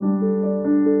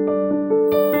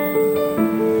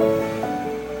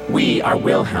We are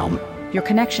Wilhelm. Your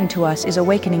connection to us is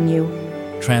awakening you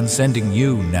Transcending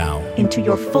you now. into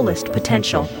your fullest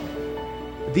potential.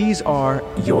 These are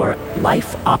Your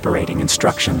life operating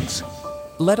instructions.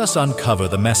 Let us uncover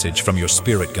the message from your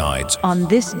spirit guides. On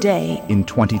this day, in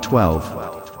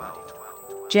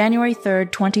 2012. January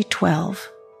 3rd,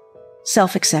 2012,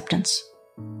 self-acceptance.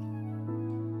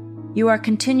 You are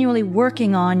continually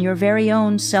working on your very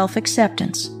own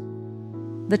self-acceptance.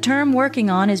 The term working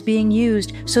on is being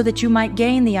used so that you might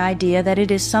gain the idea that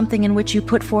it is something in which you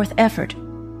put forth effort.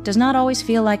 Does not always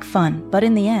feel like fun, but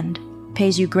in the end,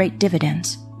 pays you great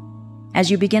dividends.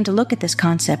 As you begin to look at this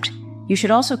concept, you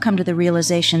should also come to the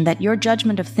realization that your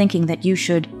judgment of thinking that you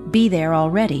should be there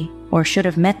already, or should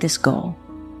have met this goal,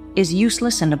 is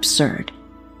useless and absurd.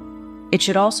 It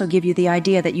should also give you the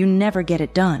idea that you never get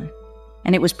it done,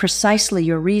 and it was precisely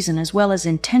your reason as well as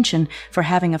intention for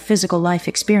having a physical life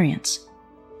experience.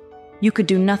 You could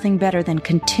do nothing better than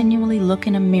continually look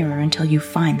in a mirror until you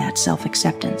find that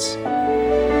self-acceptance.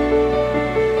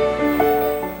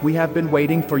 We have been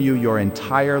waiting for you your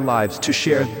entire lives to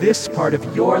share This part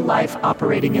of your life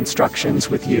operating instructions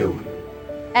with you.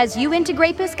 As you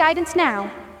integrate this guidance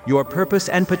now, your purpose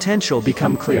and potential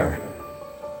Become clear.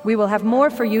 We will have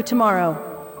more for you tomorrow.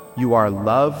 You are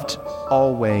loved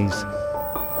always.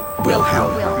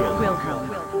 Wilhelm.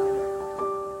 Wilhelm.